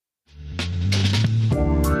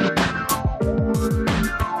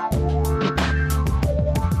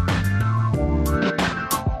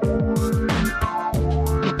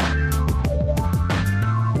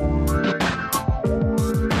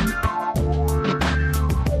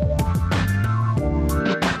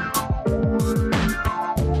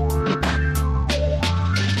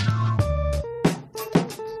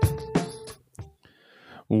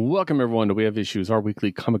Welcome, everyone, to We Have Issues, our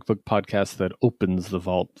weekly comic book podcast that opens the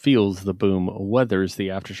vault, feels the boom, weathers the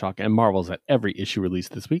aftershock, and marvels at every issue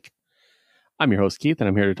released this week. I'm your host, Keith, and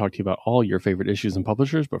I'm here to talk to you about all your favorite issues and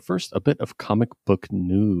publishers. But first, a bit of comic book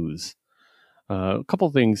news. A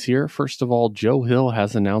couple things here. First of all, Joe Hill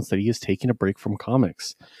has announced that he is taking a break from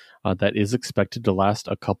comics. That is expected to last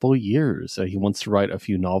a couple of years. He wants to write a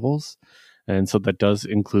few novels, and so that does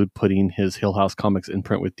include putting his Hill House Comics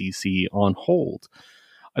imprint with DC on hold.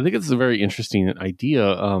 I think it's a very interesting idea.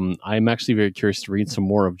 I'm actually very curious to read some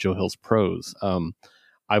more of Joe Hill's prose.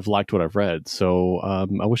 I've liked what I've read, so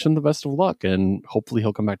I wish him the best of luck, and hopefully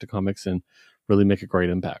he'll come back to comics and really make a great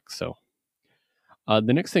impact. So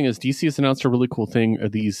the next thing is DC has announced a really cool thing,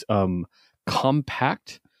 these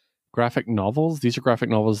compact graphic novels. These are graphic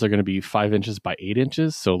novels. They're going to be 5 inches by 8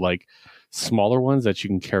 inches, so like smaller ones that you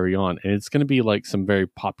can carry on, and it's going to be like some very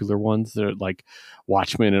popular ones. They're like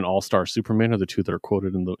Watchmen and All-Star Superman are the two that are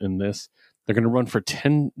quoted in this. They're going to run for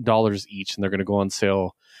 $10 each, and they're going to go on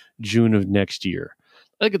sale June of next year.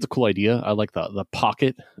 I think it's a cool idea. I like the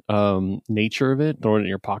pocket nature of it, throwing it in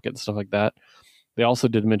your pocket and stuff like that. They also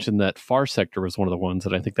did mention that Far Sector was one of the ones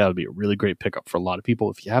that I think that would be a really great pickup for a lot of people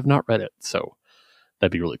if you have not read it. So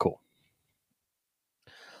that'd be really cool.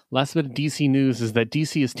 Last bit of DC news is that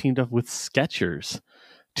DC has teamed up with Skechers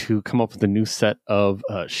to come up with a new set of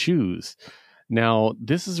shoes. Now,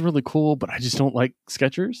 this is really cool, but I just don't like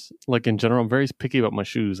Skechers. Like in general, I'm very picky about my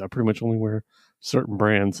shoes. I pretty much only wear certain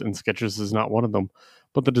brands, and Skechers is not one of them.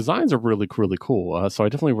 But the designs are really, really cool. So I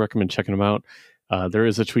definitely recommend checking them out. There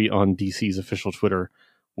is a tweet on DC's official Twitter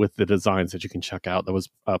with the designs that you can check out that was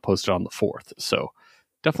posted on the 4th. So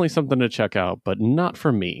definitely something to check out, but not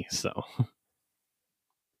for me. So...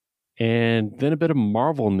 And then a bit of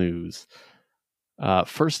Marvel news.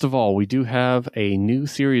 First of all, we do have a new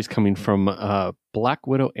series coming from Black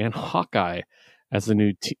Widow and Hawkeye as a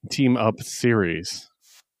new team-up series.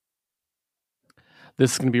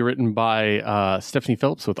 This is going to be written by Stephanie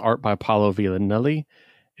Phillips with art by Paolo Villanelli.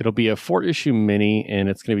 It'll be a 4-issue mini, and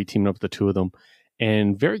it's going to be teaming up the two of them.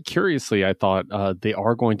 And very curiously, I thought they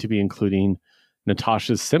are going to be including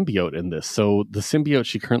Natasha's symbiote in this. So the symbiote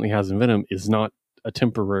she currently has in Venom is not a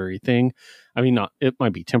temporary thing. I mean, it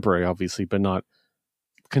might be temporary, obviously, but not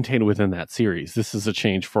contained within that series. This is a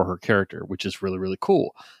change for her character, which is really, really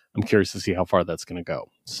cool. I'm curious to see how far that's going to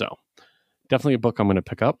go. So definitely a book I'm going to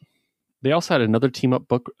pick up. They also had another team-up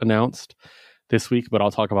book announced this week, but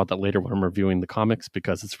I'll talk about that later when I'm reviewing the comics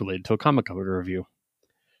because it's related to a comic cover review.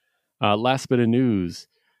 Last bit of news.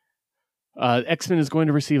 X-Men is going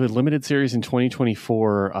to receive a limited series in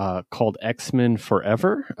 2024 called X-Men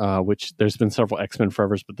Forever, which there's been several X-Men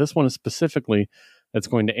Forevers, but this one is specifically that's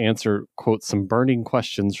going to answer, quote, some burning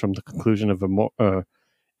questions from the conclusion of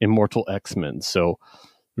Immortal X-Men. So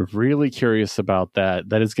really curious about that.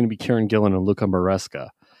 That is going to be Kieran Gillen and Luca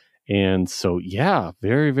Maresca. And so, yeah,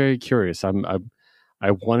 very, very curious. I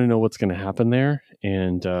want to know what's going to happen there.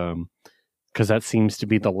 And because that seems to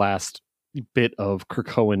be the last bit of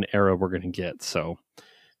Krakoan era we're going to get. So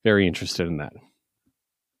very interested in that.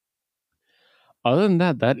 Other than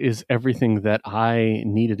that, that is everything that I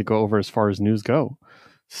needed to go over as far as news go.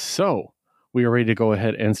 So we are ready to go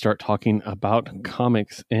ahead and start talking about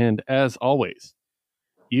comics. And as always,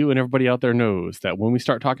 you and everybody out there knows that when we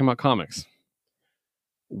start talking about comics,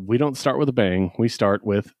 we don't start with a bang. We start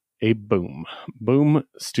with a boom. Boom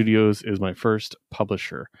Studios is my first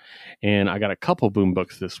publisher. And I got a couple Boom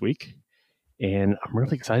books this week. And I'm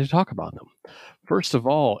really excited to talk about them. First of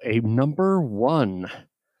all, a number 1,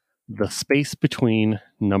 The Space Between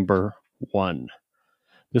number 1.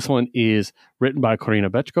 This one is written by Corina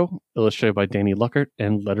Bechko, illustrated by Danny Luckert,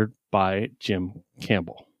 and lettered by Jim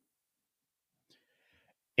Campbell.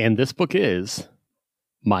 And this book is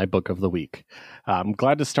my book of the week. I'm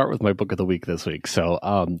glad to start with my book of the week this week. So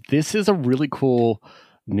this is a really cool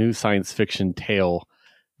new science fiction tale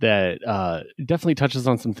that definitely touches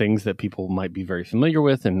on some things that people might be very familiar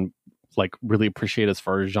with and like really appreciate as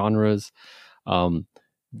far as genres.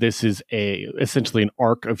 This is essentially an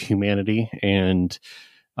arc of humanity, and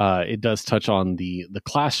it does touch on the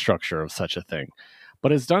class structure of such a thing.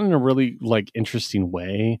 But it's done in a really like interesting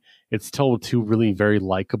way. It's told with 2 really very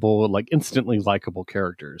likable, like instantly likable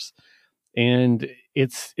characters. And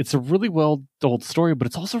it's a really well told story, but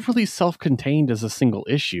it's also really self-contained as a single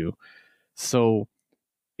issue. So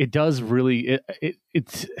it does really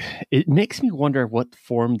it makes me wonder what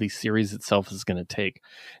form the series itself is going to take.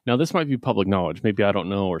 Now, this might be public knowledge, maybe I don't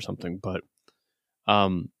know or something, but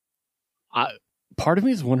part of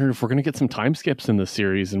me is wondering if we're going to get some time skips in this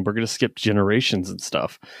series and we're going to skip generations and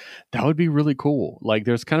stuff. That would be really cool. Like,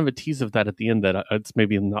 there's kind of a tease of that at the end that it's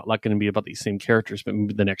maybe not like going to be about these same characters, but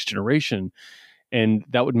maybe the next generation. And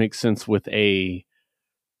that would make sense with an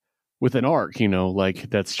arc, like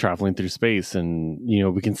that's traveling through space, and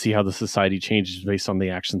we can see how the society changes based on the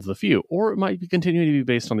actions of the few, or it might be continuing to be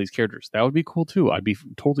based on these characters. That would be cool too. I'd be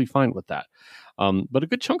totally fine with that. But a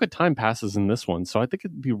good chunk of time passes in this one, so I think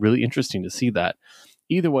it'd be really interesting to see that.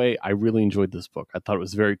 Either way, I really enjoyed this book. I thought it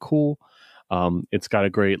was very cool. It's got a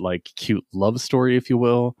great, like, cute love story, if you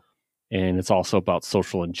will, and it's also about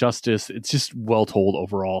social injustice. It's just well told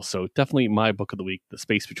overall. So definitely my book of the week, The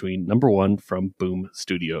Space Between, #1 from Boom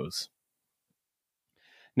Studios.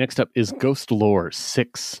 Next up is Ghost Lore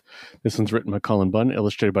 6. This one's written by Colin Bunn,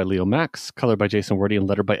 illustrated by Leo Max, colored by Jason Wordie, and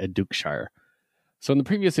lettered by Ed Dukeshire. So in the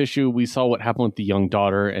previous issue, we saw what happened with the young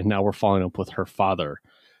daughter, and now we're following up with her father,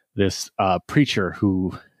 this preacher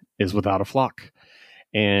who is without a flock.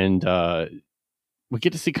 And we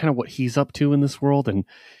get to see kind of what he's up to in this world, and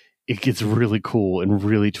it gets really cool and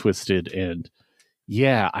really twisted. And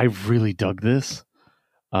yeah, I really dug this.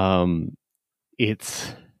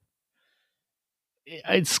 It's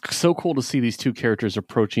so cool to see these two characters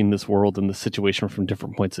approaching this world and the situation from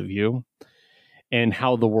different points of view, and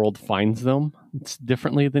how the world finds them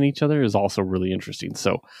differently than each other is also really interesting.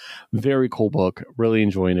 So very cool book, really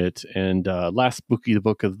enjoying it. And last spooky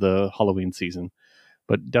book of the Halloween season,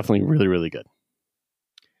 but definitely really, really good.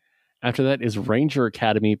 After that is Ranger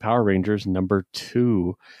Academy Power Rangers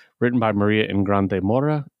 #2, written by Maria Ingrande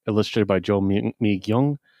Mora, illustrated by Joe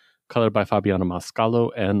Mi-Gyung, colored by Fabiana Mascalo,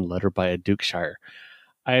 and lettered by Ed Dukeshire.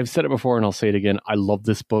 I have said it before and I'll say it again. I love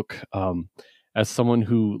this book. As someone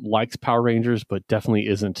who likes Power Rangers, but definitely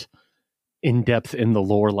isn't in depth in the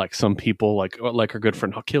lore like some people, like our good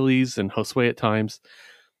friend Achilles and Josue at times,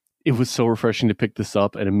 it was so refreshing to pick this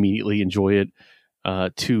up and immediately enjoy it,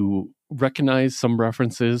 to recognize some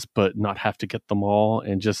references, but not have to get them all,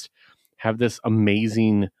 and just have this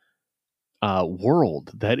amazing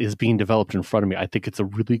world that is being developed in front of me. I think it's a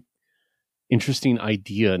really interesting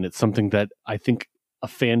idea, and it's something that I think a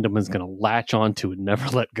fandom is going to latch onto and never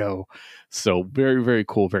let go. So very, very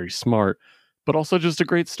cool, very smart, but also just a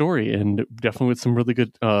great story, and definitely with some really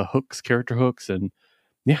good character hooks, and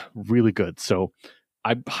yeah, really good. So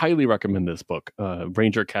I highly recommend this book,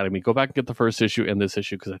 Ranger Academy. Go back and get the first issue and this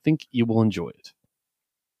issue, because I think you will enjoy it.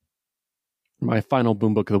 My final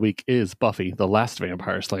boom book of the week is Buffy, the Last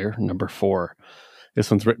Vampire Slayer, #4. This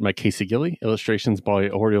one's written by Casey Gilly, illustrations by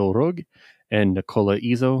Oriol Rogue and Nicola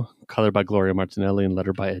Izzo, colored by Gloria Martinelli, and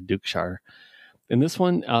lettered by Ed Dukeshire. In this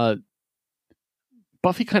one,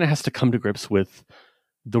 Buffy kind of has to come to grips with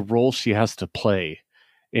the role she has to play,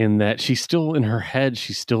 in that she's still, in her head,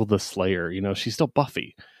 she's still the Slayer. She's still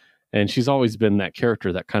Buffy, and she's always been that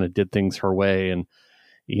character that kind of did things her way and,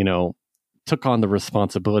 took on the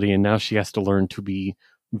responsibility, and now she has to learn to be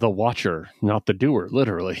the watcher, not the doer,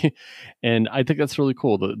 literally. And I think that's really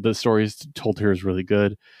cool. The stories told here is really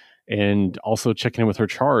good. And also checking in with her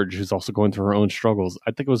charge, who's also going through her own struggles.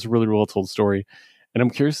 I think it was a really well told story, and I'm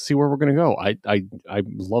curious to see where we're going to go. I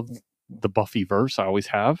love the Buffy verse. I always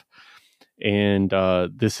have. And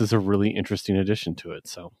this is a really interesting addition to it.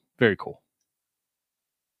 So very cool.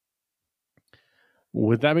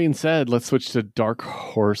 With that being said, let's switch to Dark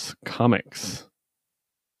Horse Comics.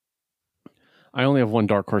 I only have one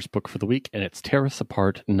Dark Horse book for the week, and it's Tear Us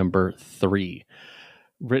Apart #3.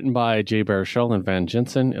 Written by Jay Baruchel and Van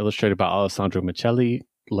Jensen, illustrated by Alessandro Micheli,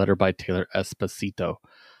 lettered by Taylor Esposito.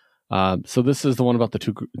 So this is the one about the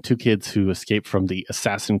two kids who escape from the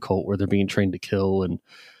assassin cult, where they're being trained to kill and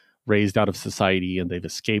raised out of society, and they've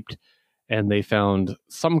escaped, and they found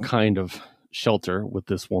some kind of shelter with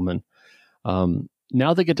this woman.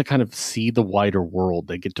 Now they get to kind of see the wider world.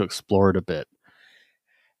 They get to explore it a bit.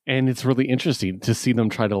 And it's really interesting to see them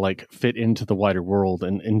try to like fit into the wider world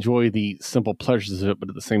and enjoy the simple pleasures of it, but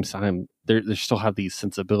at the same time, they still have these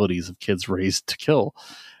sensibilities of kids raised to kill.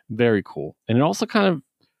 Very cool. And it also kind of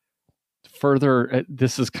further,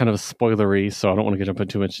 this is kind of spoilery, so I don't want to get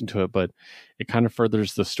too much into it, but it kind of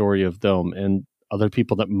furthers the story of them and other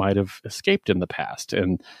people that might have escaped in the past.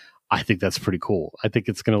 And I think that's pretty cool. I think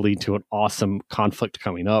it's going to lead to an awesome conflict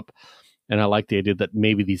coming up. And I like the idea that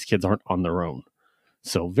maybe these kids aren't on their own.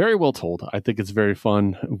 So very well told. I think it's very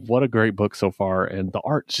fun. What a great book so far. And the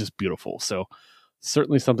art's just beautiful. So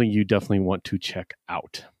certainly something you definitely want to check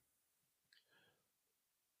out.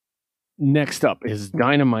 Next up is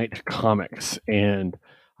Dynamite Comics. And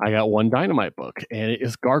I got one Dynamite book, and it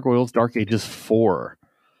is Gargoyles Dark Ages 4.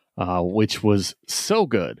 Which was so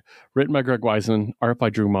good. Written by Greg Weisman, art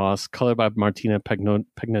by Drew Moss, colored by Martina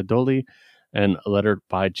Pegnadoli, and lettered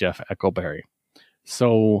by Jeff Eckelberry.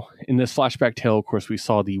 So in this flashback tale, of course, we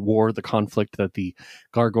saw the war, the conflict that the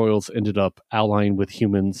gargoyles ended up allying with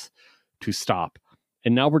humans to stop.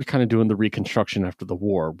 And now we're kind of doing the reconstruction after the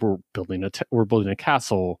war. We're building a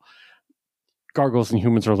castle. Gargoyles and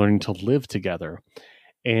humans are learning to live together.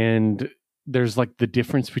 And there's like the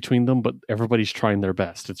difference between them, but everybody's trying their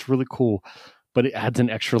best. It's really cool, but it adds an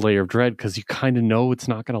extra layer of dread because you kind of know it's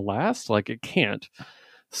not going to last. Like it can't.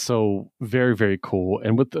 So very, very cool.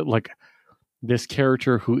 And with this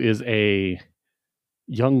character who is a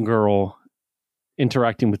young girl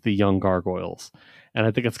interacting with the young gargoyles. And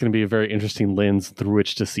I think it's going to be a very interesting lens through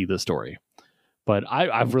which to see the story. But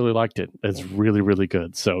I've really liked it. It's really, really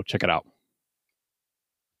good. So check it out.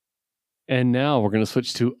 And now we're going to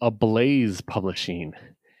switch to Ablaze Publishing.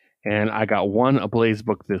 And I got one Ablaze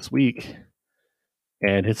book this week.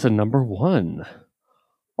 And it's a number 1.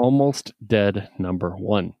 Almost Dead number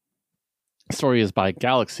 1. The story is by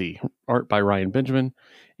Galaxy. Art by Ryan Benjamin.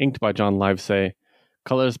 Inked by John Livesay.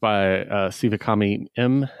 Colors by Sivakami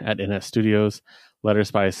M. at NS Studios.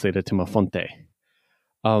 Letters by Seda Timofonte.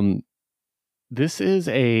 This is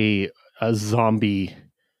a zombie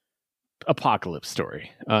apocalypse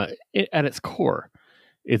story. At its core,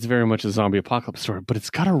 it's very much a zombie apocalypse story, but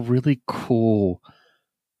it's got a really cool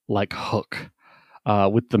hook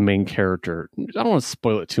with the main character. I don't want to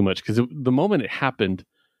spoil it too much because the moment it happened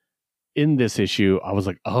in this issue, I was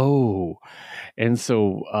like, oh. And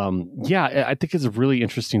so, I think it's a really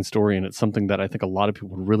interesting story, and it's something that I think a lot of people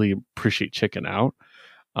would really appreciate checking out.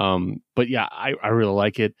 But yeah, I really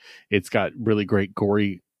like it. It's got really great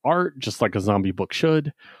gory art, just like a zombie book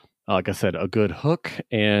should. Like I said, a good hook,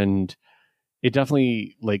 and it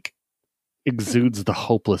definitely exudes the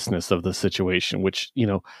hopelessness of the situation, which,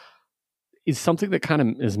 is something that kind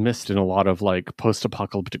of is missed in a lot of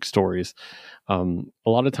post-apocalyptic stories. A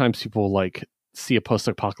lot of times people see a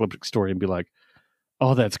post-apocalyptic story and be like,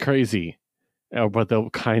 oh, that's crazy. But they'll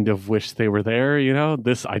kind of wish they were there,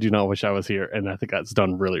 This, I do not wish I was here. And I think that's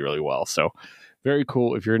done really, really well. So very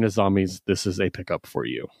cool. If you're into zombies, this is a pickup for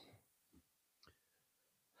you.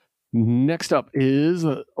 Next up is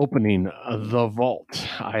opening The Vault.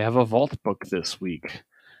 I have a Vault book this week.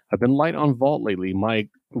 I've been light on Vault lately. My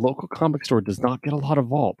local comic store does not get a lot of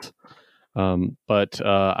Vault. But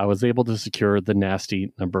I was able to secure The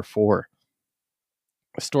Nasty number 4.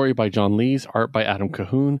 A story by John Lees, art by Adam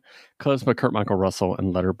Cahoon, colors by Kurt Michael Russell,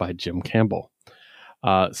 and letter by Jim Campbell.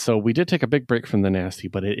 So we did take a big break from The Nasty,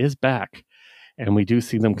 but it is back. And we do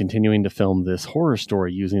see them continuing to film this horror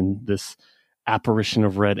story using this apparition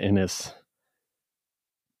of Red Innis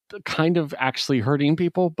kind of actually hurting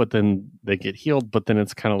people, but then they get healed. But then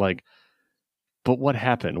it's kind of but what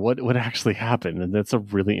happened? What actually happened? And that's a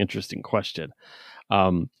really interesting question.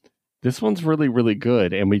 This one's really, really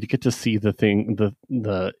good, and we get to see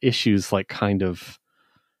the issues come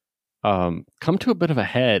to a bit of a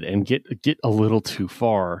head and get a little too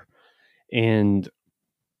far. And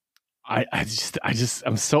I'm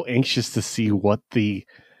so anxious to see what the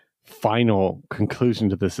final conclusion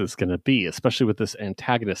to this is going to be, especially with this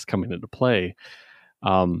antagonist coming into play.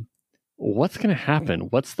 What's going to happen?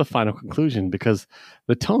 What's the final conclusion? Because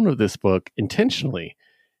the tone of this book intentionally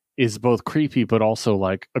is both creepy, but also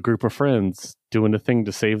a group of friends doing a thing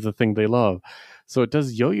to save the thing they love. So it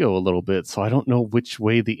does yo-yo a little bit. So I don't know which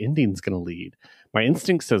way the ending's going to lead. My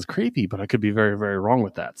instinct says creepy, but I could be very, very wrong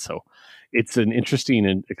with that. So it's an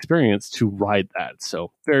interesting experience to ride that.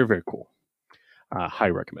 So very, very cool.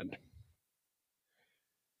 Highly recommend.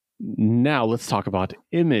 Now let's talk about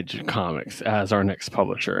Image Comics as our next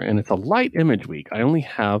publisher. And it's a light Image week. I only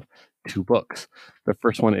have 2 books. The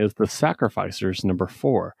first one is The Sacrificers number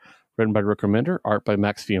 4, written by Rick Remender, art by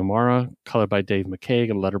Max Fiumara, color by Dave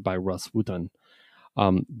McCaig, and letter by Russ Wooten.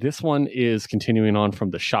 This one is continuing on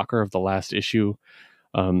from the shocker of the last issue,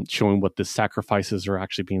 showing what the sacrifices are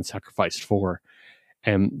actually being sacrificed for.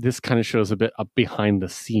 And this kind of shows a bit up behind the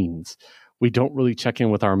scenes. We don't really check in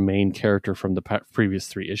with our main character from the previous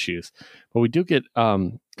 3 issues, but we do get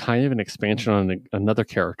kind of an expansion on another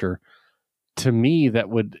character, to me, that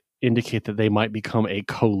would indicate that they might become a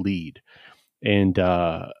co-lead. And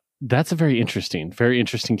that's a very interesting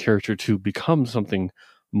character to become something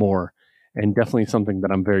more, and definitely something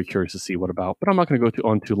that I'm very curious to see what about. But I'm not going to go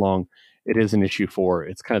on too long. It is an issue 4.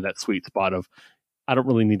 It's kind of that sweet spot of, I don't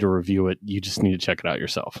really need to review it. You just need to check it out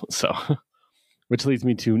yourself. So, which leads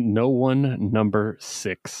me to No One number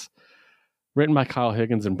 6. Written by Kyle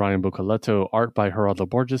Higgins and Brian Buccoletto, art by Geraldo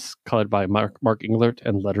Borges, colored by Mark Englert,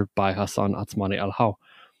 and lettered by Hassan Atsmani Al-Haw.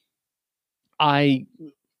 I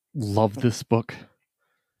love this book.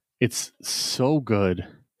 It's so good.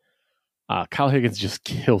 Kyle Higgins just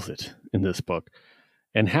kills it in this book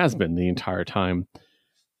and has been the entire time.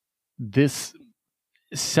 This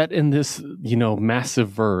set in this, massive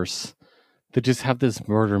verse that just have this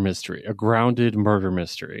murder mystery, a grounded murder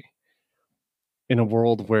mystery in a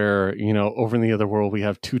world where, over in the other world, we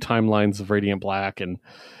have 2 timelines of Radiant Black, and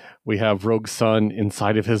we have Rogue Sun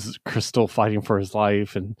inside of his crystal fighting for his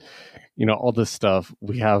life, and, all this stuff.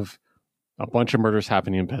 We have a bunch of murders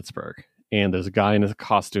happening in Pittsburgh, and there's a guy in a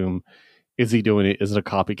costume. Is he doing it? Is it a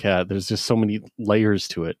copycat? There's just so many layers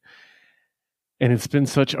to it. And it's been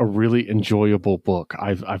such a really enjoyable book.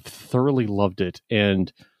 I've thoroughly loved it.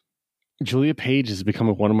 And Julia Page is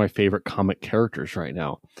becoming one of my favorite comic characters right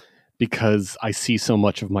now because I see so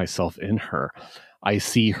much of myself in her. I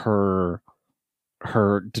see her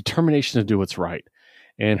determination to do what's right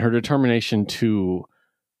and her determination to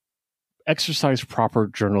exercise proper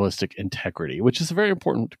journalistic integrity, which is a very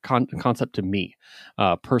important concept to me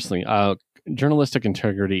personally. Journalistic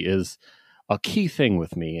integrity is a key thing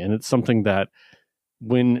with me, and it's something that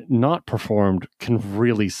when not performed can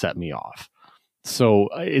really set me off. So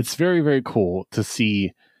it's very, very cool to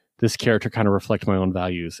see this character kind of reflect my own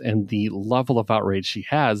values, and the level of outrage she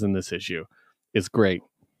has in this issue is great.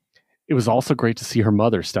 It was also great to see her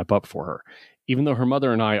mother step up for her. Even though her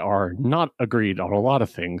mother and I are not agreed on a lot of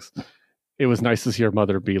things, it was nice to see her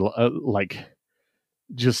mother be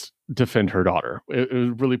just defend her daughter.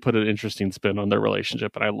 It really put an interesting spin on their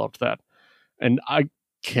relationship, and I loved that. And I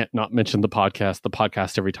can't not mention the podcast. The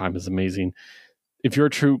podcast every time is amazing. If you're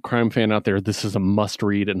a true crime fan out there, this is a must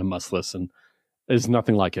read and a must listen. There's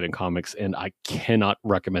nothing like it in comics, and I cannot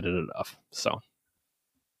recommend it enough. So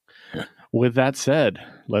with that said,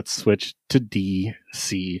 let's switch to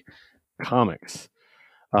DC Comics.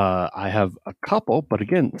 I have a couple, but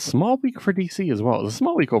again, small week for DC as well. It's a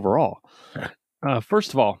small week overall.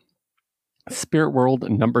 First of all, Spirit World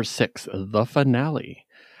number 6, the finale.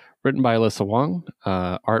 Written by Alyssa Wong,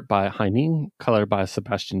 art by Haining, color by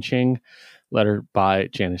Sebastian Cheng, letter by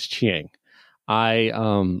Janice Chiang. I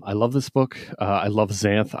love this book. I love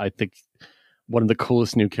Xanth. I think one of the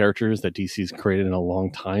coolest new characters that DC's created in a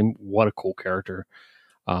long time. What a cool character.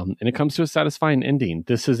 And it comes to a satisfying ending.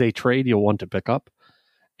 This is a trade you'll want to pick up.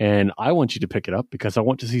 And I want you to pick it up because I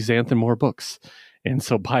want to see Xanth in more books. And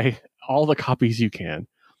so buy all the copies you can.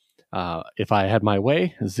 If I had my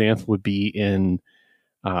way, Xanth would be in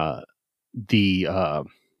the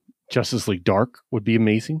Justice League Dark would be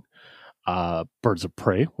amazing. Birds of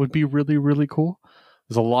Prey would be really, really cool.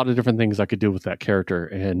 There's a lot of different things I could do with that character,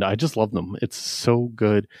 and I just love them. It's so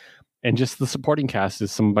good. And just the supporting cast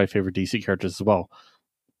is some of my favorite DC characters as well.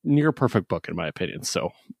 Near perfect book, in my opinion.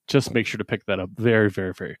 So just make sure to pick that up. Very,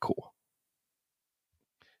 very, very cool.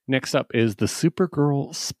 Next up is the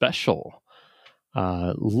Supergirl Special.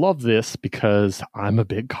 Love this because I'm a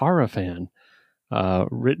big Kara fan.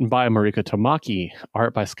 Written by Mariko Tamaki,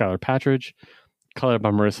 art by Skylar Patridge, color by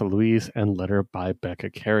Marissa Louise, and letter by Becca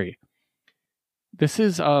Carey. This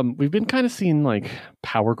is, we've been kind of seeing like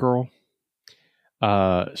Power Girl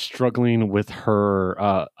struggling with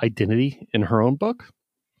her identity in her own book,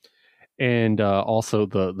 and also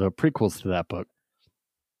the prequels to that book.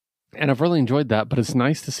 And I've really enjoyed that, but it's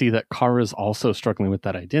nice to see that Kara is also struggling with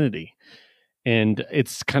that identity. And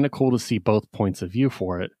it's kind of cool to see both points of view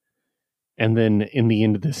for it. And then in the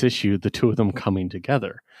end of this issue, the two of them coming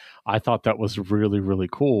together. I thought that was really, really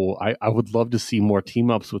cool. I would love to see more team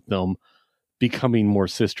ups with them becoming more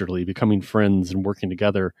sisterly, becoming friends and working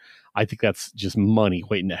together. I think that's just money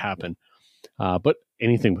waiting to happen. But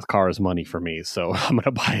anything with Kara is money for me, so I'm going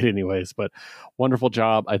to buy it anyways. But wonderful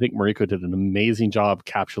job. I think Mariko did an amazing job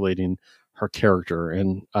encapsulating her character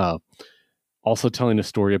and also telling a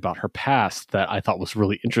story about her past that I thought was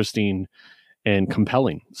really interesting and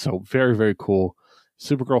compelling. So very, very cool.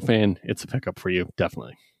 Supergirl fan, it's a pickup for you,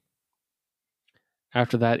 definitely.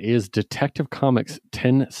 After that is Detective Comics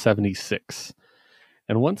 1076.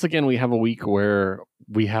 And once again, we have a week where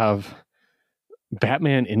we have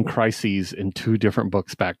Batman in Crises in 2 different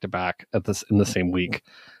books back to back in the same week.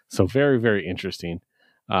 So very, very interesting.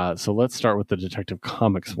 So let's start with the Detective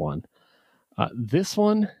Comics one. This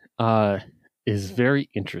one is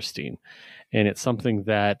very interesting, and it's something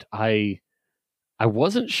that I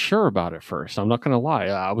wasn't sure about at first. I'm not going to lie.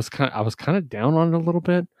 I was kind of down on it a little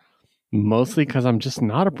bit, mostly because I'm just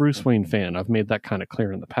not a Bruce Wayne fan. I've made that kind of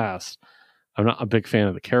clear in the past. I'm not a big fan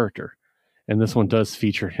of the character, and this one does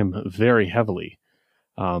feature him very heavily.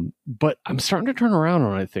 But I'm starting to turn around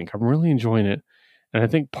on it, I think. I'm really enjoying it. And I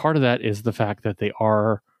think part of that is the fact that they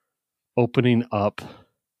are opening up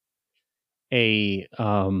a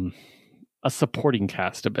supporting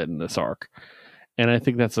cast a bit in this arc. And I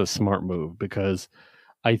think that's a smart move because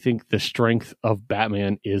I think the strength of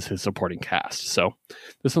Batman is his supporting cast. So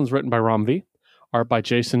this one's written by Ram V, art by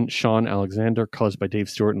Jason Sean Alexander, colors by Dave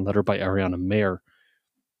Stewart, and letter by Ariana Mayer.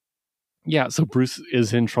 Yeah, so Bruce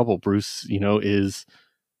is in trouble. Bruce, is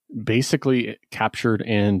basically captured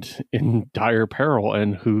and in dire peril,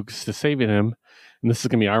 and who's to saving him? And this is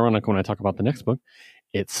going to be ironic when I talk about the next book.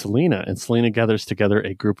 It's Selina, and Selina gathers together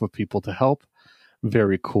a group of people to help.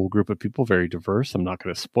 Very cool group of people, very diverse. I'm not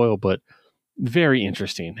going to spoil, but very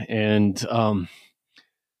interesting. And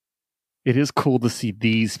it is cool to see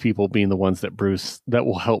these people being the ones that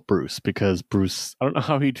will help Bruce, because Bruce, I don't know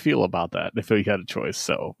how he'd feel about that if he had a choice.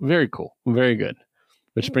 So very cool. Very good.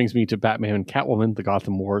 Which brings me to Batman and Catwoman, The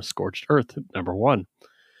Gotham War, Scorched Earth, #1.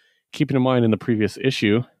 Keeping in mind in the previous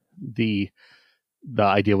issue, the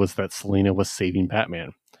idea was that Selina was saving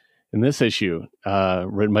Batman. In this issue,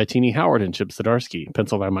 written by Tini Howard and Chip Zdarsky,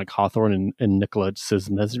 penciled by Mike Hawthorne and Nicola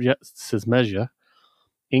Cismezia,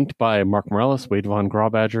 inked by Mark Morales, Wade Von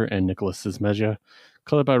Grawbadger, and Nicholas Cismezia,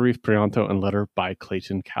 colored by Reef Prianto, and letter by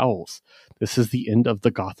Clayton Cowles. This is the end of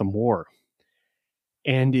the Gotham War.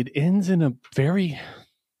 And it ends in a very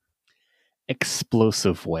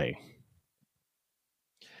explosive way.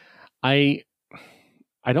 I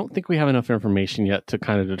don't think we have enough information yet to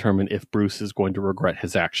kind of determine if Bruce is going to regret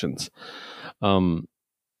his actions.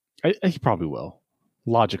 He probably will.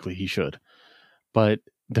 Logically, he should. But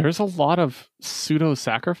there's a lot of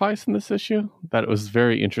pseudo-sacrifice in this issue that was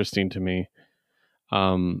very interesting to me,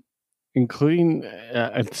 including,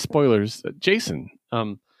 spoilers, Jason.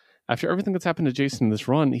 After everything that's happened to Jason in this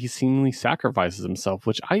run, he seemingly sacrifices himself,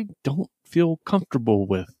 which I don't feel comfortable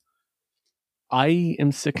with. I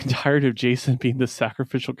am sick and tired of Jason being the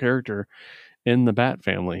sacrificial character in the Bat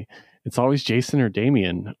family. It's always Jason or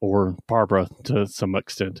Damian or Barbara to some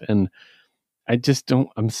extent. And I just don't,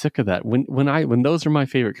 I'm sick of that. When those are my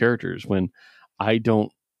favorite characters, when I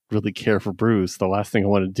don't really care for Bruce, the last thing I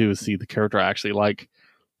want to do is see the character I actually like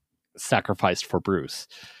sacrificed for Bruce.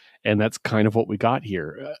 And that's kind of what we got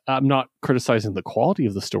here. I'm not criticizing the quality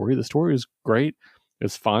of the story. The story is great.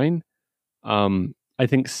 It's fine. I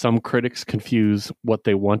think some critics confuse what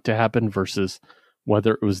they want to happen versus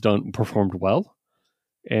whether it was performed well.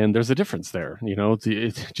 And there's a difference there.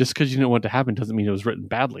 Just because you didn't want it to happen doesn't mean it was written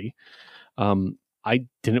badly. I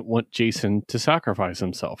didn't want Jason to sacrifice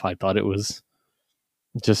himself. I thought it was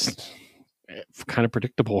just kind of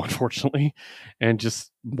predictable, unfortunately, and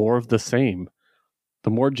just more of the same. The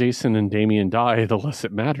more Jason and Damian die, the less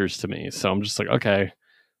it matters to me. So I'm just like, okay,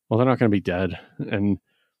 well, they're not going to be dead. And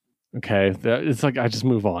okay, it's like I just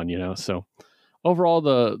move on, So overall,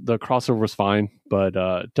 the crossover was fine, but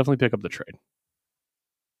definitely pick up the trade.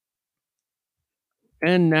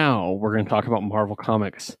 And now we're going to talk about Marvel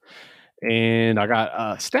Comics. And I got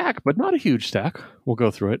a stack, but not a huge stack. We'll go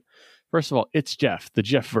through it. First of all, it's Jeff, the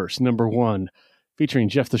Jeff-verse, #1, featuring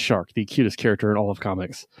Jeff the Shark, the cutest character in all of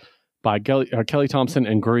comics, by Kelly Thompson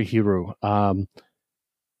and Guri Hiru.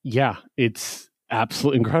 Yeah, it's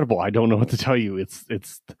absolutely incredible. I don't know what to tell you.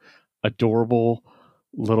 It's adorable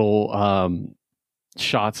little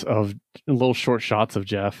short shots of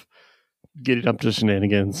Jeff getting up to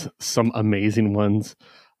shenanigans. Some amazing ones.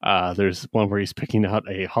 There's one where he's picking out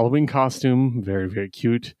a Halloween costume. Very, very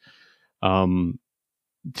cute.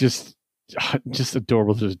 Just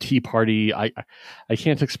adorable. There's a tea party. I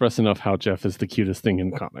can't express enough how Jeff is the cutest thing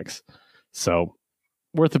in comics. So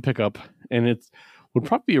worth a pickup. And it would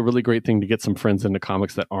probably be a really great thing to get some friends into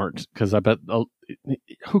comics that aren't, because I bet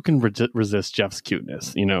who can resist Jeff's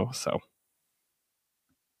cuteness, so.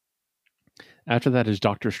 After that is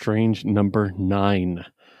Doctor Strange #9,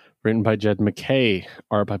 written by Jed MacKay,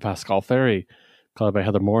 art by Pascal Ferry, colored by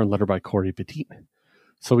Heather Moore, and letter by Corey Petit.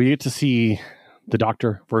 So we get to see the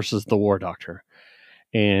Doctor versus the War Doctor.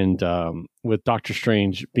 And with Doctor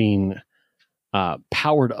Strange being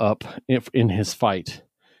powered up in his fight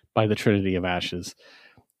by the Trinity of Ashes.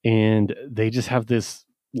 And they just have this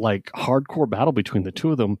like hardcore battle between the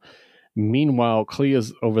two of them. Meanwhile,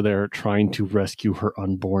 Clea's over there trying to rescue her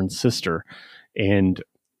unborn sister. And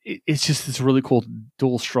it's just this really cool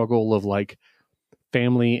dual struggle of like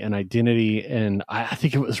family and identity. And I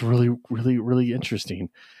think it was really, really, really interesting.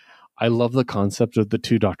 I love the concept of the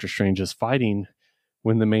two Doctor Stranges fighting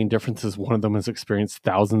when the main difference is one of them has experienced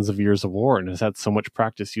thousands of years of war and has had so much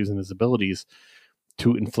practice using his abilities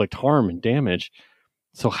to inflict harm and damage.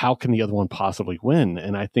 So how can the other one possibly win?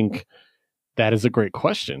 And I think that is a great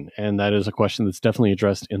question. And that is a question that's definitely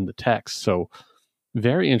addressed in the text. So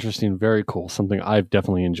very interesting, very cool. Something I've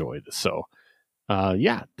definitely enjoyed. So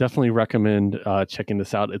yeah, definitely recommend checking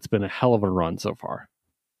this out. It's been a hell of a run so far.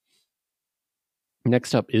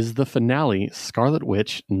 Next up is the finale, Scarlet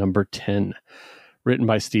Witch #10, Written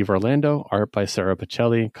by Steve Orlando, art by Sarah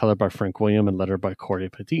Pacelli, color by Frank William, and letter by Corey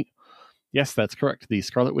Petit. Yes, that's correct. The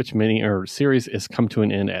Scarlet Witch series is come to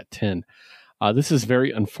an end at 10. This is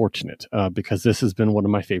very unfortunate because this has been one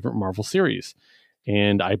of my favorite Marvel series,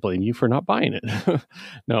 and I blame you for not buying it.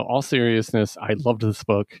 No, all seriousness, I loved this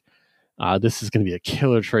book. This is going to be a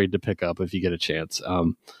killer trade to pick up if you get a chance.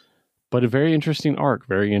 But a very interesting arc,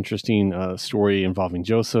 very interesting story involving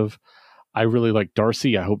Joseph. I really like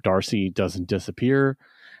Darcy. I hope Darcy doesn't disappear.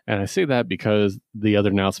 And I say that because the other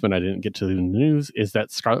announcement I didn't get to in the news is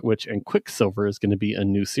that Scarlet Witch and Quicksilver is going to be a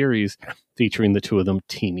new series featuring the two of them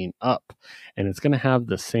teaming up. And it's going to have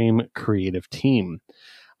the same creative team.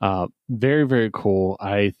 Very, very cool.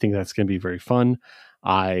 I think that's going to be very fun.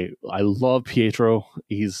 I love Pietro.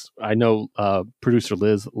 I know producer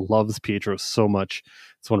Liz loves Pietro so much.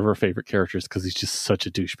 It's one of her favorite characters because he's just such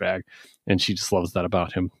a douchebag. And she just loves that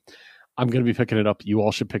about him. I'm going to be picking it up. You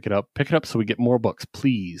all should pick it up. Pick it up so we get more books,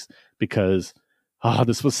 please, because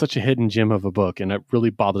this was such a hidden gem of a book, and it really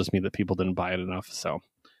bothers me that people didn't buy it enough. So,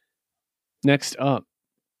 next up,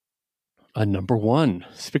 number 1.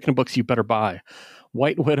 Speaking of books you better buy,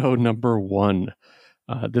 White Widow #1.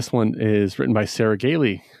 This one is written by Sarah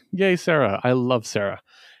Gailey. Yay, Sarah. I love Sarah.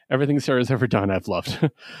 Everything Sarah's ever done, I've loved.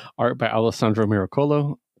 Art by Alessandro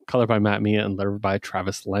Miracolo, color by Matt Mia, and letter by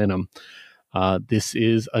Travis Lanham. This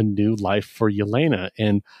is a new life for Yelena,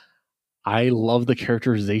 and I love the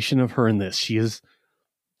characterization of her in this. She is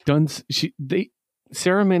done.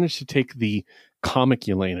 Sarah managed to take the comic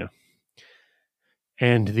Yelena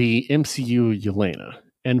and the MCU Yelena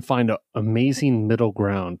and find an amazing middle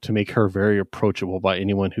ground to make her very approachable by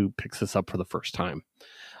anyone who picks this up for the first time.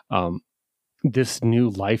 This new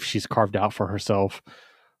life she's carved out for herself,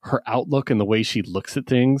 her outlook and the way she looks at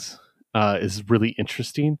things is really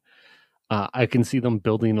interesting. I can see them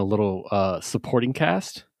building a little supporting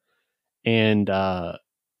cast, and I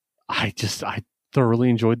thoroughly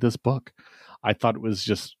enjoyed this book. I thought it was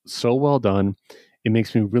just so well done. It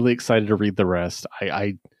makes me really excited to read the rest.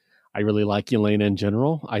 I really like Yelena in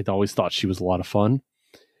general. I always thought she was a lot of fun,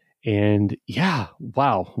 and yeah,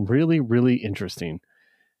 wow, really, really interesting.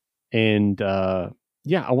 And I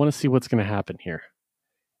want to see what's going to happen here.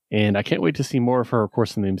 And I can't wait to see more of her, of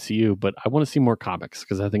course, in the MCU, but I want to see more comics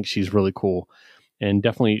because I think she's really cool and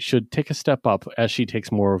definitely should take a step up as she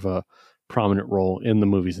takes more of a prominent role in the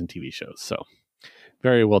movies and TV shows. So,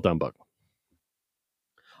 very well done book.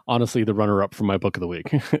 Honestly, the runner-up for my book of the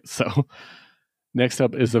week. So, next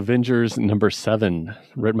up is Avengers #7,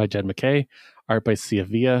 written by Jed MacKay, art by Sia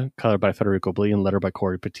Villa, color by Federico Blee, and letter by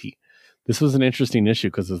Corey Petit. This was an interesting issue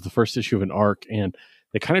because it's the first issue of an arc, and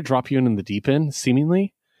they kind of drop you in the deep end,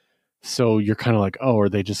 seemingly. So you're kind of like, oh, are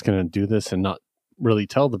they just going to do this and not really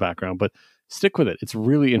tell the background? But stick with it. It's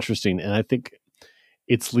really interesting. And I think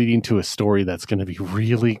it's leading to a story that's going to be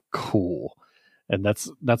really cool. And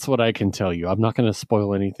that's what I can tell you. I'm not going to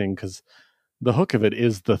spoil anything because the hook of it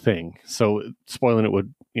is the thing. So spoiling it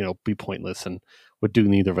would, be pointless and would do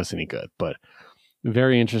neither of us any good. But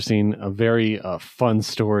very interesting, a very fun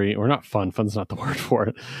story, or not fun. Fun's not the word for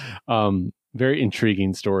it. Very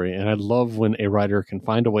intriguing story, and I love when a writer can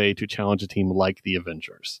find a way to challenge a team like the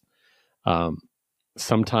Avengers.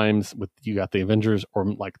 Sometimes you got the Avengers or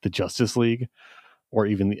like the Justice League or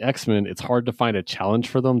even the X-Men, it's hard to find a challenge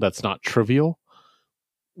for them that's not trivial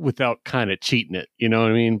without kind of cheating it. You know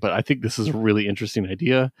what I mean? But I think this is a really interesting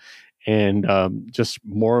idea and just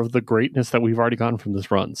more of the greatness that we've already gotten from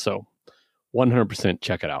this run. So 100%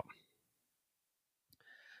 check it out.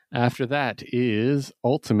 After that is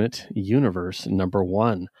Ultimate Universe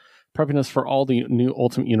 #1, prepping us for all the new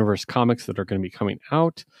Ultimate Universe comics that are going to be coming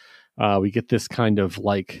out. We get this kind of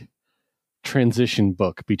like transition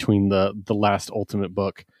book between the last Ultimate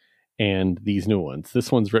book and these new ones.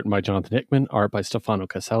 This one's written by Jonathan Hickman, art by Stefano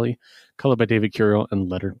Caselli, color by David Curiel, and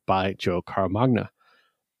lettered by Joe Caramagna.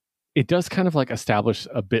 It does kind of like establish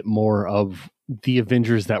a bit more of the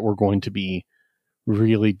Avengers that we're going to be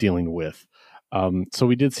really dealing with. So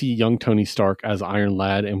we did see young Tony Stark as Iron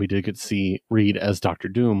Lad, and we did get to see Reed as Dr.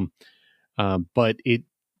 Doom. But it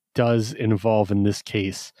does involve, in this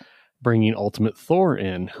case, bringing Ultimate Thor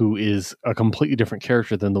in, who is a completely different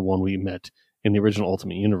character than the one we met in the original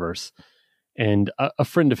Ultimate Universe. And a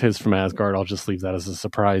friend of his from Asgard, I'll just leave that as a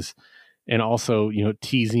surprise. And also,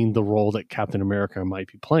 teasing the role that Captain America might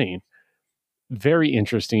be playing. Very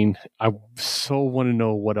interesting. I so want to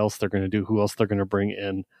know what else they're going to do, who else they're going to bring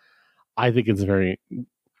in. I think it's very,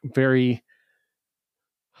 very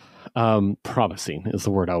promising is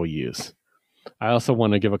the word I will use. I also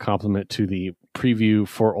want to give a compliment to the preview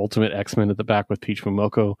for Ultimate X-Men at the back with Peach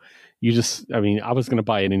Momoko. I was going to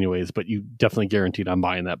buy it anyways, but you definitely guaranteed I'm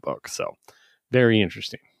buying that book. So Very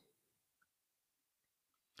interesting.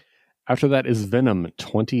 After that is Venom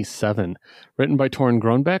 27, written by Torun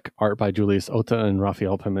Grønbekk, art by Julius Ota and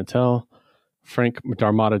Rafael Pimentel, Frank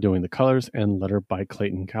Darmada doing the colors, and letter by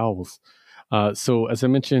Clayton Cowles. So as I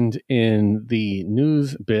mentioned in the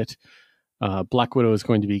news bit, Black Widow is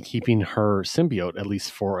going to be keeping her symbiote, at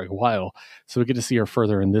least for a while. So we get to see her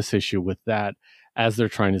further in this issue with that as they're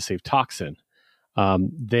trying to save Toxin.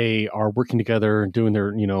 They are working together, doing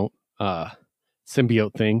their,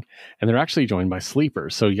 symbiote thing, and they're actually joined by Sleeper.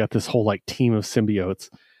 So you got this whole like team of symbiotes,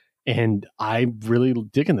 and I'm really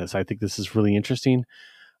digging this. I think this is really interesting.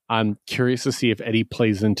 I'm curious to see if Eddie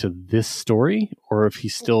plays into this story or if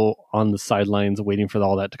he's still on the sidelines waiting for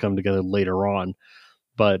all that to come together later on.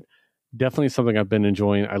 But definitely something I've been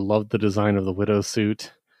enjoying. I love the design of the Widow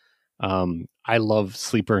suit. I love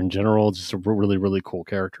Sleeper in general, just a really, really cool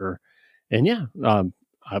character. And yeah,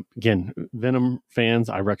 again, Venom fans,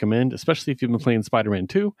 I recommend, especially if you've been playing Spider-Man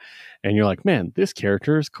 2 and you're like, man, this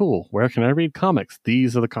character is cool. Where can I read comics?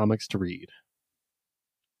 These are the comics to read.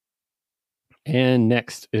 And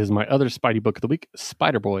next is my other Spidey book of the week,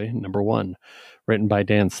 Spider-Boy #1, written by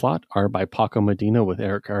Dan Slott, art by Paco Medina with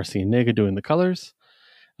Eric Garcianega doing the colors.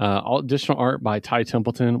 All additional art by Ty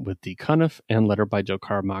Templeton with Dee Cunniffe and letter by Joe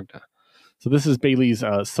Caramagna. So this is Bailey's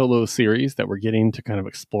solo series that we're getting to kind of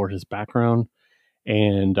explore his background.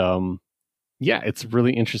 And it's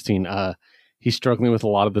really interesting. He's struggling with a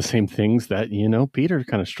lot of the same things that, Peter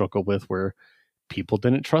kind of struggled with, where people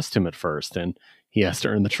didn't trust him at first and he has to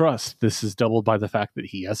earn the trust. This is doubled by the fact that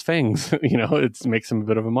he has fangs. It makes him a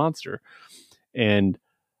bit of a monster. And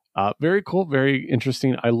very cool, very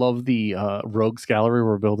interesting. I love the rogues gallery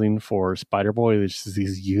we're building for Spider-Boy. There's just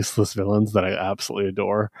these useless villains that I absolutely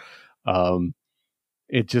adore.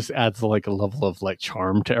 It just adds like a level of like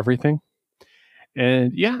charm to everything.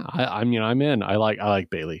 And yeah, I'm in. I like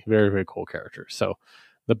Bailey. Very, very cool character. So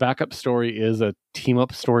the backup story is a team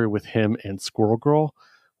up story with him and Squirrel Girl,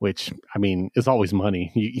 which is always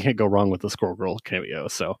money. You can't go wrong with the Squirrel Girl cameo.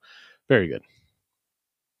 So very good.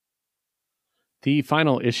 The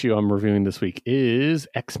final issue I'm reviewing this week is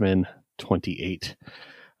X-Men 28.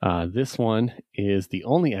 This one is the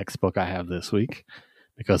only X book I have this week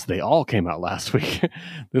because they all came out last week.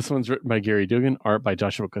 This one's written by Gary Dugan, art by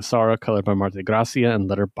Joshua Cassara, colored by Marte Gracia, and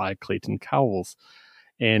letter by Clayton Cowles.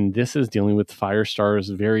 And this is dealing with Firestar's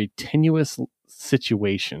very tenuous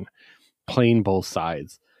situation, playing both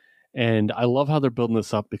sides. And I love how they're building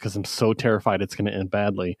this up because I'm so terrified it's going to end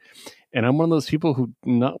badly. And I'm one of those people who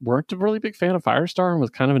weren't a really big fan of Firestar and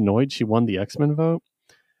was kind of annoyed she won the X-Men vote.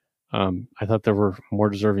 I thought there were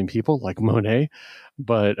more deserving people like Monet,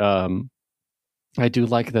 but I do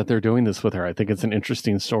like that they're doing this with her. I think it's an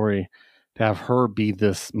interesting story to have her be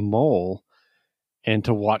this mole and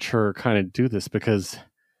to watch her kind of do this, because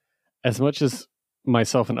as much as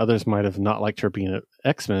myself and others might have not liked her being an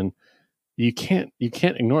X-Men, you can't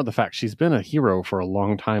ignore the fact she's been a hero for a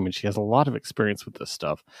long time and she has a lot of experience with this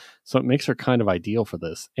stuff. So it makes her kind of ideal for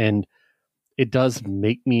this. And it does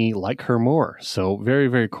make me like her more. So very,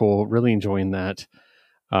 very cool. Really enjoying that.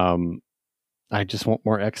 I just want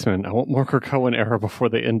more X-Men. I want more Krakoan era before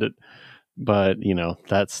they end it. But,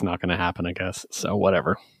 that's not going to happen, I guess. So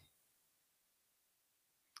whatever.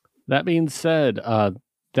 That being said,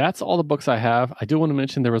 that's all the books I have. I do want to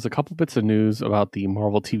mention there was a couple bits of news about the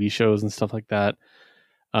Marvel TV shows and stuff like that.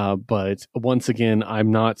 But once again,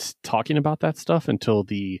 I'm not talking about that stuff until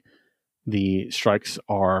the strikes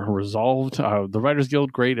are resolved. The Writers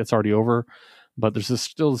Guild, great. It's already over. But there's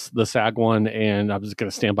still the SAG one, and I'm just going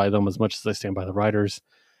to stand by them as much as I stand by the writers.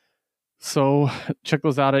 So check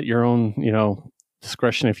those out at your own,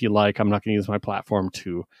 discretion if you like. I'm not going to use my platform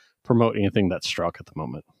to promote anything that's struck at the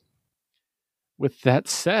moment. With that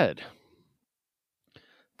said,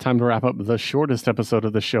 time to wrap up the shortest episode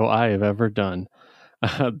of the show I have ever done.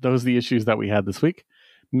 Those are the issues that we had this week.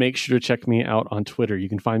 Make sure to check me out on Twitter. You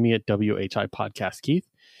can find me at WHI Podcast Keith.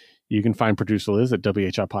 You can find Producer Liz at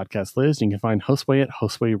WHI Podcast Liz. You can find Josue at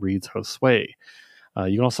Josue Reads Josue.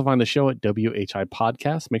 You can also find the show at WHI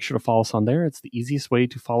Podcast. Make sure to follow us on there. It's the easiest way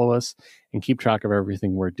to follow us and keep track of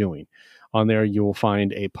everything we're doing. On there, you will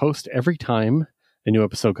find a post every time a new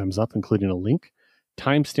episode comes up, including a link,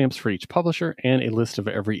 timestamps for each publisher, and a list of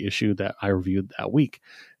every issue that I reviewed that week.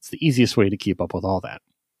 It's the easiest way to keep up with all that.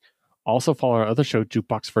 Also, follow our other show,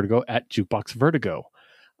 Jukebox Vertigo, at Jukebox Vertigo.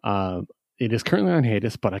 It is currently on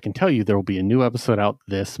hiatus, but I can tell you there will be a new episode out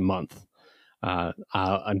this month. I'm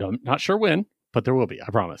not sure when, but there will be, I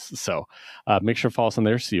promise. So make sure to follow us on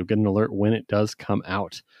there so you'll get an alert when it does come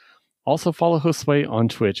out. Also follow Josue on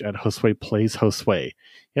Twitch at Josue Plays Josue.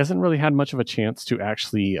 He hasn't really had much of a chance to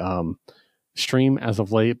actually stream as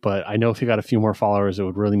of late, but I know if he got a few more followers, it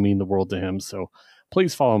would really mean the world to him. So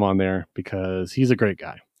please follow him on there because he's a great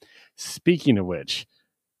guy. Speaking of which,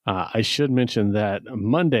 I should mention that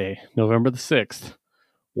Monday, November the 6th,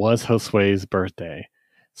 was Josue's birthday.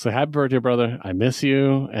 So happy birthday, brother. I miss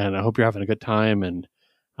you, and I hope you're having a good time, and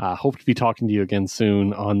hope to be talking to you again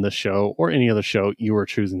soon on the show or any other show you are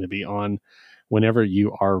choosing to be on. Whenever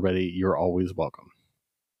you are ready, you're always welcome.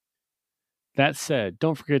 That said,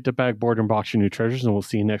 don't forget to bag, board, and box your new treasures, and we'll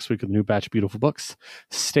see you next week with a new batch of beautiful books.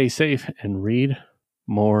 Stay safe and read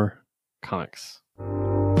more comics.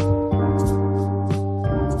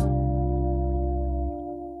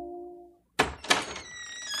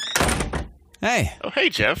 Hey. Oh, hey,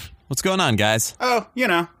 Jeff. What's going on, guys? Oh,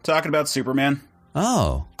 talking about Superman.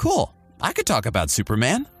 Oh, cool. I could talk about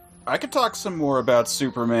Superman. I could talk some more about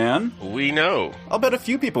Superman. We know. I'll bet a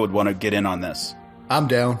few people would want to get in on this. I'm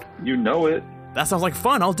down. You know it. That sounds like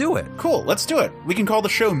fun. I'll do it. Cool, let's do it. We can call the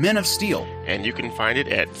show Men of Steel. And you can find it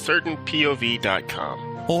at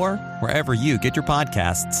certainpov.com. Or wherever you get your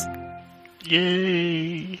podcasts.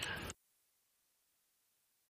 Yay!